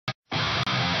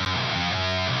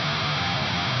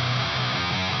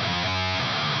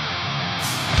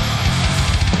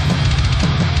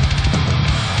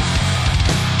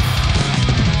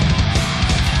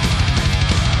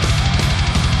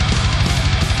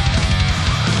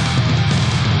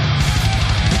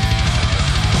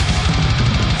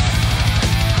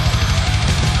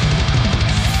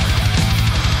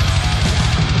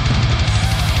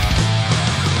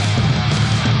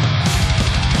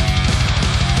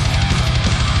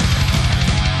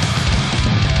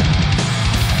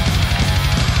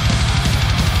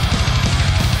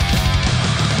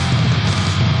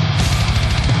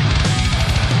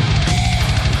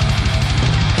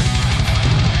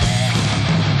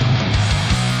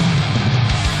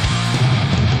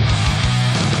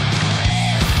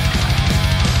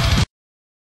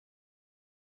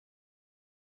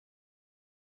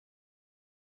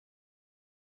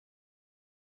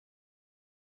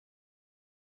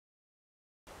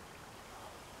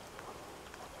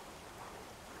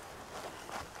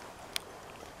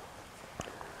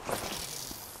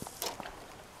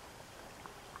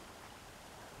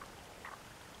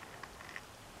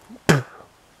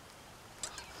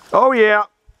Oh yeah.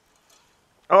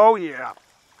 Oh yeah.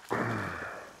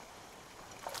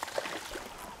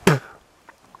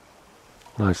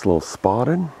 Nice little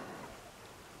spotted.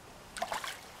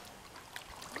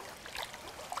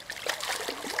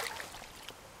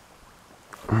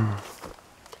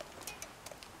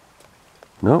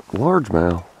 Nope,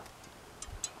 largemouth.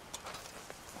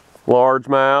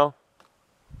 Largemouth.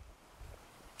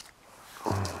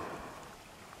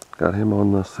 Got him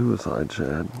on the suicide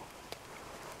shad.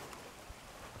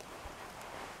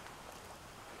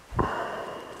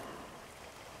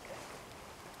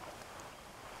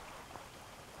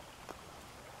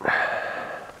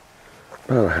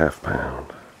 About a ½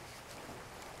 pound.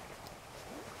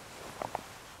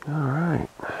 All right.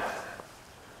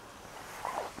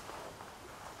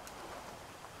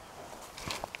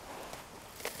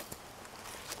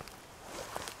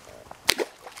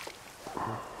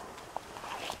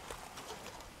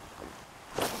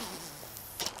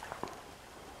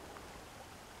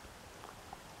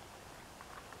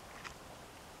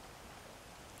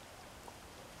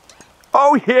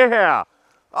 Oh yeah!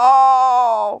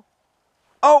 Oh!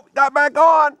 Oh, got back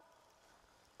on!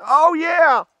 Oh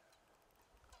yeah!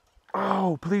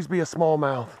 Oh, please be a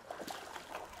smallmouth.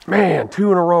 Man,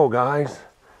 2 in a row, guys.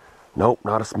 Nope,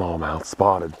 not a smallmouth,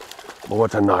 spotted. Oh,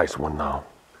 it's a nice one though.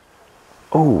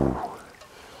 Oh.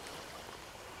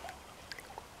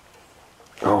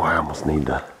 Oh, I almost need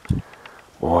to.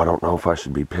 Oh, I don't know if I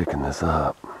should be picking this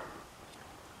up.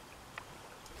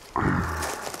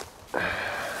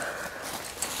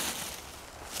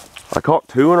 I caught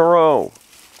 2 in a row.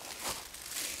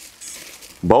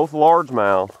 Both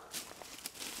largemouth.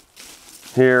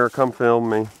 Here, come film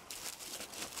me.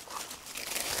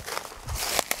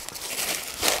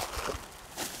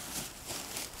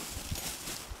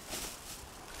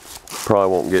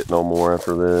 Probably won't get no more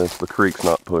after this. The creek's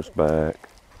not pushed back.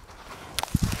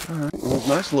 All right, well,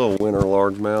 nice little winter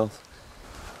largemouth.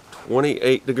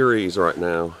 28 degrees right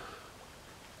now.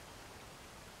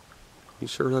 You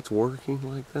sure that's working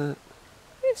like that?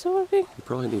 It's working. You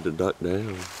probably need to duck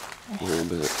down a little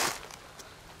bit.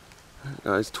 All right,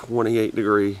 guys,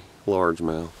 28-degree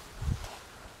largemouth.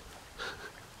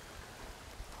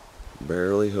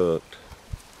 Barely hooked.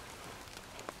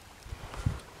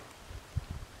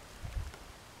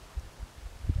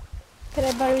 Can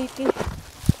I borrow it?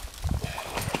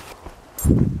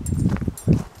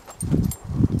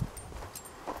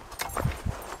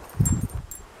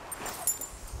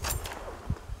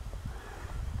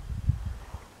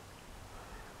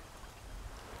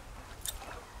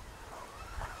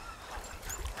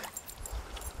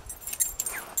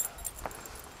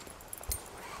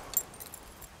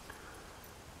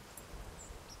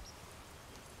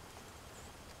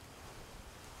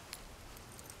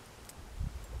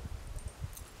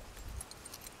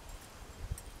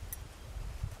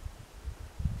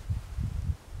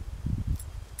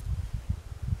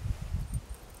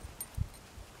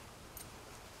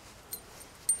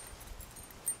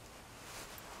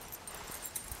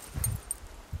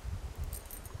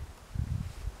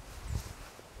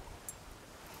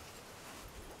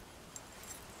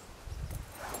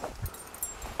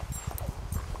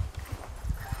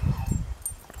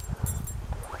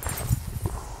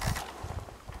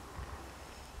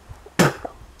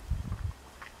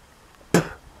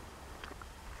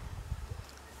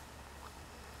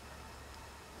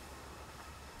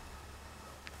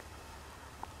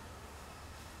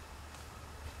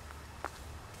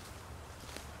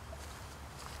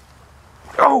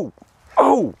 Oh!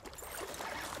 Oh!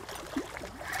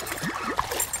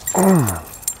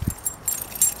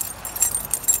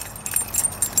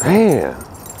 Man,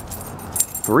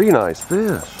 3 nice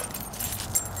fish.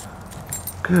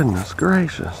 Goodness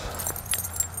gracious.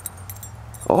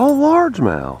 All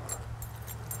largemouth.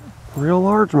 Real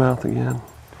largemouth again.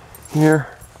 Here.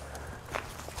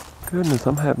 Goodness,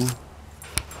 I'm having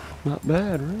not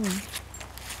bad, really.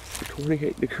 For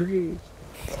 28 degrees.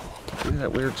 Look at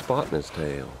that weird spot in his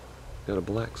tail. Got a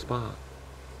black spot.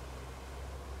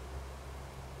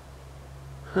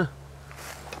 Huh.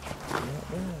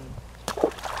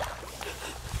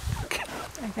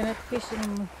 I cannot fish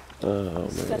anymore. Oh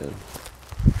man.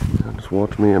 Now just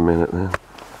watch me a minute then.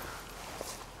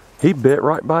 He bit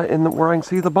right by in the, where I can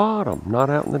see the bottom, not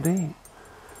out in the deep.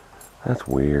 That's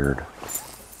weird.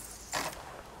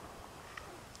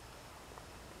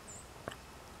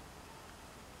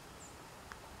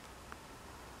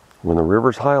 When the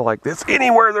river's high like this,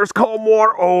 anywhere there's calm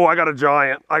water. Oh, I got a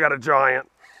giant. I got a giant.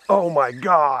 Oh my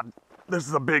God. This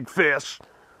is a big fish.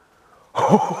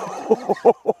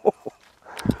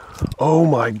 Oh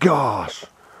my gosh.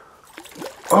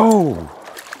 Oh.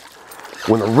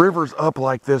 When the river's up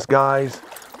like this, guys,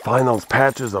 find those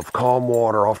patches of calm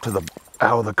water off to the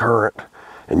out of the current,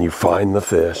 and you find the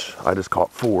fish. I just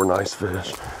caught 4 nice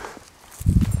fish.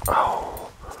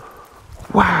 Oh,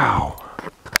 wow.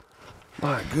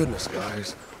 My goodness,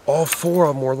 guys. All 4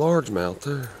 of them were largemouth,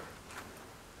 too.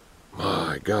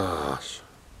 My gosh.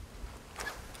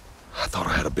 I thought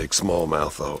I had a big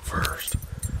smallmouth, though, at first.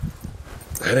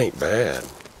 That ain't bad.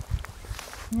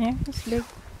 Yeah, it's big.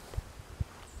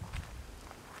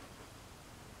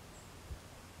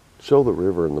 Show the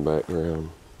river in the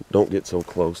background. Don't get so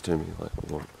close to me like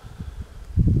I want.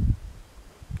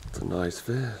 It's a nice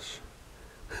fish.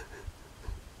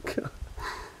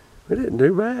 We didn't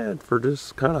do bad for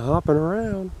just kind of hopping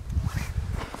around.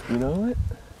 You know it?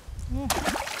 Yeah.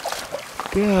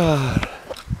 God.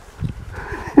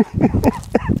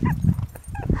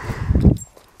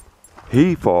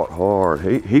 He fought hard.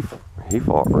 He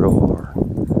fought real hard.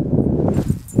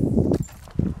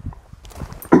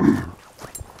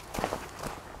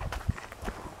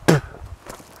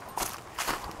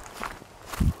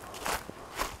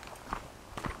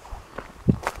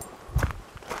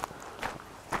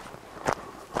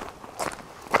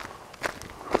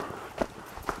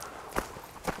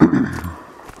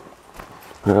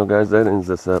 Well, guys, that ends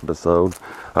this episode.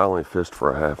 I only fished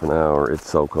for a half an hour. It's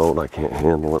so cold I can't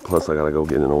handle it. Plus, I gotta go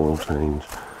get an oil change.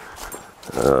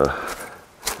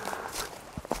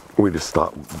 We just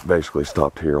basically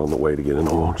stopped here on the way to get an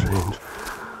oil change.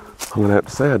 I'm gonna have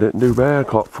to say I didn't do bad.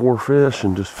 Caught 4 fish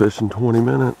and just fished in 20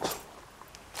 minutes.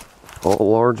 All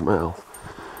largemouth.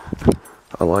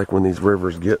 I like when these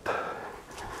rivers get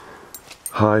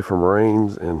high from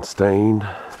rains and stained,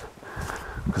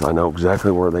 because I know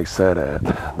exactly where they set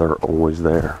at. They're always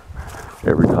there.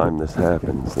 Every time this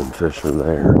happens, then fish are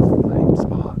there, same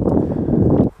spot.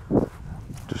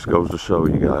 Just goes to show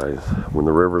you guys, when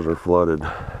the rivers are flooded,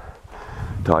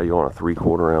 tie you on a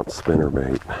 3/4 ounce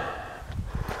spinnerbait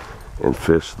and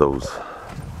fish those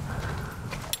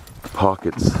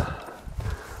pockets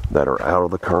that are out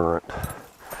of the current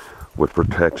with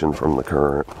protection from the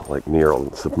current, like near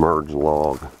a submerged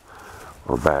log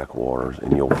or backwaters,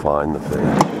 and you'll find the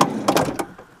fish.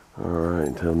 Alright,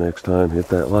 until next time, hit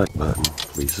that like button.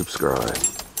 Please subscribe.